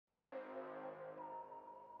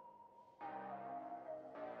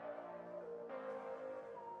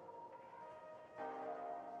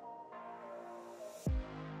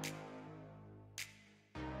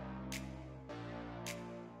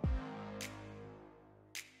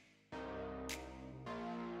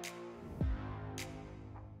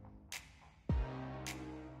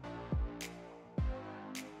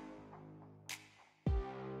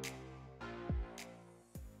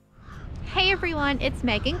Hey everyone, it's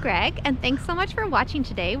Meg and Greg, and thanks so much for watching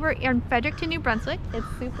today. We're in Fredericton, New Brunswick. It's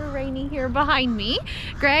super rainy here behind me.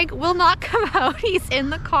 Greg will not come out, he's in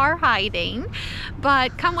the car hiding.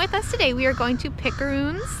 But come with us today. We are going to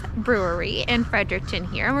Picaroons Brewery in Fredericton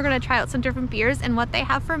here, and we're going to try out some different beers and what they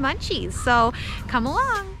have for munchies. So come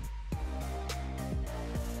along.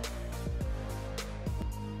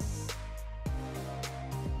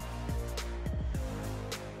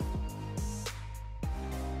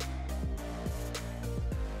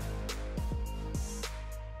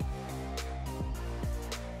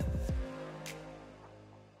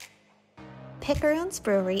 Picaroons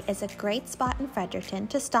Brewery is a great spot in Fredericton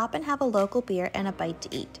to stop and have a local beer and a bite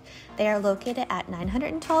to eat. They are located at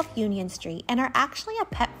 912 Union Street and are actually a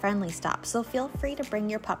pet-friendly stop, so feel free to bring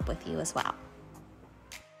your pup with you as well.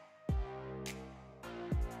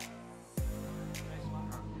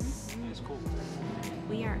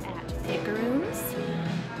 We are at Picaroons.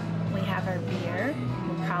 We have our beer.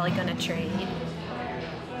 We're probably gonna trade.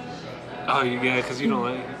 Oh, yeah, because you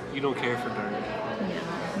don't care for dark. No.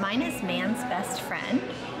 Mine is Man's Best Friend,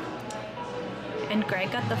 and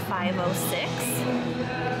Greg got the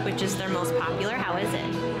 506, which is their most popular. How is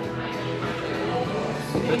it?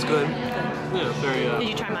 It's good. Good. Yeah, very. Did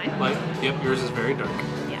you try mine? Light. Yep, yours is very dark.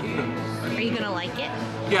 Yeah. Are you gonna like it?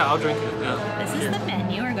 Yeah, I'll drink it. Yeah. This is the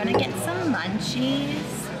menu. We're gonna get some munchies.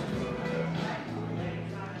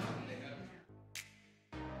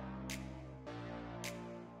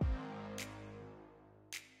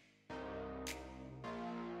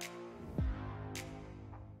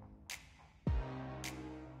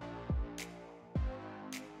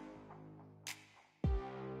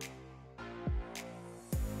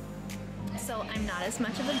 So I'm not as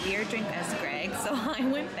much of a beer drink as Greg, so I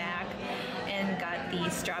went back and got the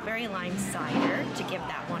strawberry lime cider to give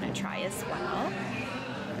that one a try as well.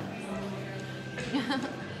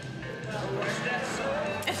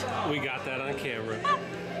 We got that on camera.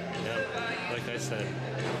 Yep, like I said.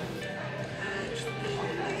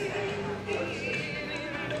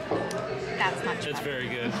 That's much better. It's very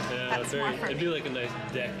good. Yeah, That's it's very. more for It'd be like a nice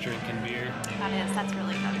deck drinking beer. That is, that's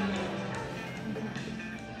really good.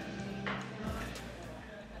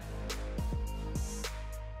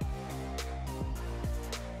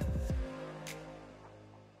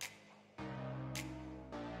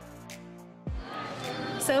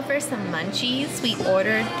 So for some munchies, we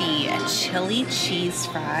ordered the chili cheese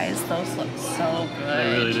fries. Those look so good.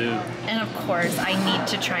 They really do. And of course, I need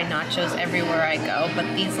to try nachos everywhere I go, but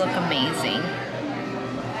these look amazing.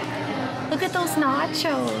 Look at those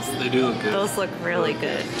nachos. They do look good. Those look really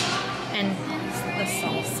good. And the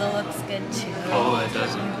salsa looks good too. Oh, it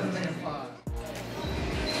does.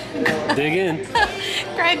 Dig in.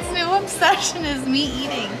 Greg's new obsession is me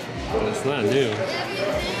eating. It's not new.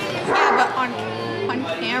 Yeah, but on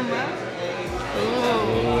camera.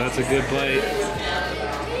 Oh, that's a good bite.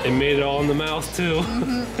 It made it all in the mouth too.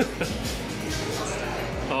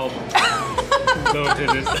 Oh. No, it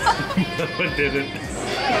didn't. No, it didn't.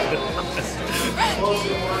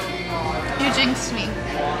 You jinxed me.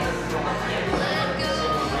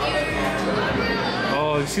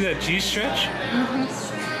 Oh, you see that cheese stretch? I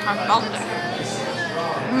felt it.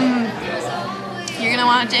 You're gonna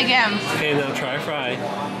want to dig in. Okay, now try fry.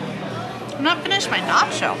 I'm not finished my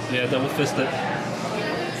nacho. Yeah, double fist it.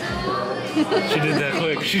 She did that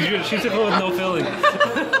quick. She took it with no filling.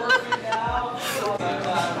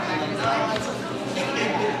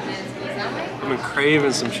 I've been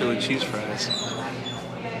craving some chili cheese fries.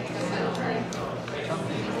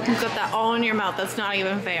 You got that all in your mouth. That's not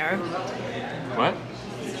even fair. What?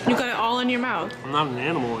 You got it all in your mouth. I'm not an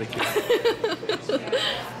animal like you.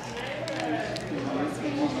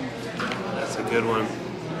 That's a good one.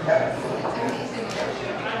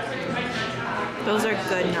 Those are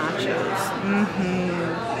good nachos.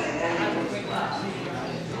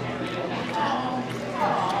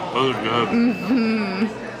 Those are good.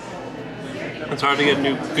 It's hard to get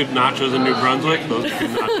good nachos in New Brunswick. Those are good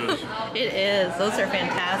nachos. It is. Those are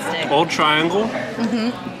fantastic. Old Triangle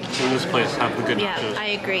and this place have the good nachos. Yeah, I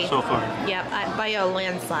agree. So far. Yep, by a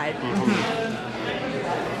landslide.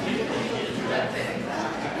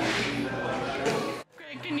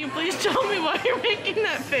 Greg, can you please tell me why you're making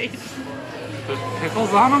that face? There's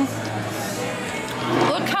pickles on them?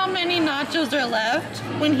 Look how many nachos are left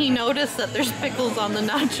when he noticed that there's pickles on the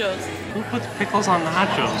nachos. Who puts pickles on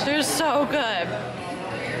nachos? They're so good.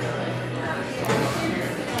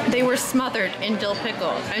 They were smothered in dill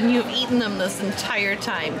pickle, and you've eaten them this entire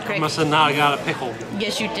time. I Greg, must have not got a pickle.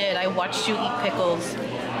 yes, you did. I watched you eat pickles.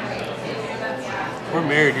 We're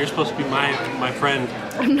married. You're supposed to be my friend.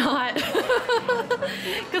 I'm not.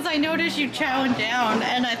 Because I noticed you chowing down,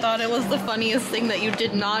 and I thought it was the funniest thing that you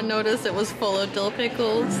did not notice it was full of dill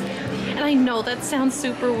pickles. And I know that sounds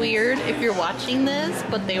super weird if you're watching this,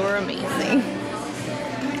 but they were amazing.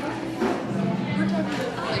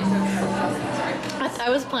 I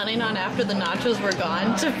was planning on, after the nachos were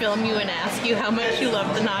gone, to film you and ask you how much you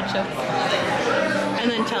love the nachos. And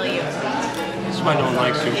then tell you. That's why no one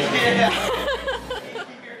likes you.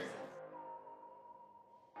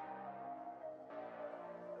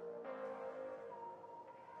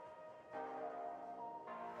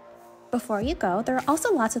 Before you go, there are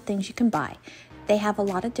also lots of things you can buy. They have a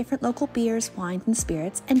lot of different local beers, wines, and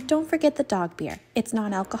spirits, and don't forget the dog beer. It's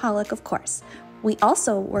non-alcoholic, of course. We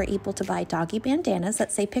also were able to buy doggy bandanas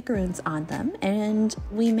that say Picaroons on them, and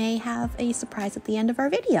we may have a surprise at the end of our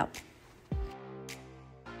video.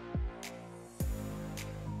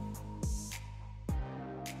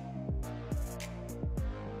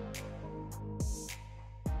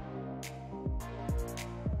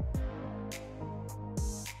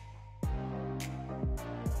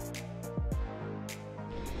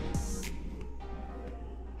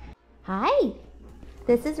 Hi,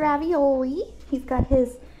 this is Ravioli. He's got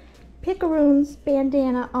his Picaroons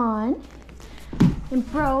bandana on. And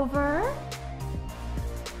Brover.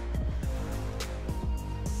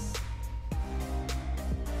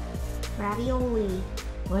 Ravioli,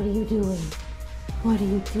 what are you doing? What are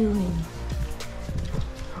you doing?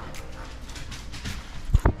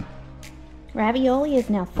 Ravioli is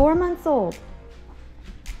now 4 months old.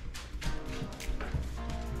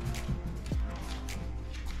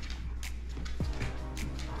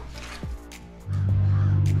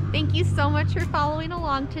 Thank you so much for following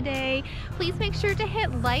along today. Please make sure to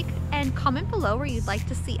hit like and comment below where you'd like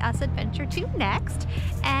to see us adventure to next.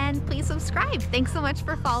 And please subscribe. Thanks so much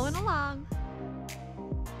for following along.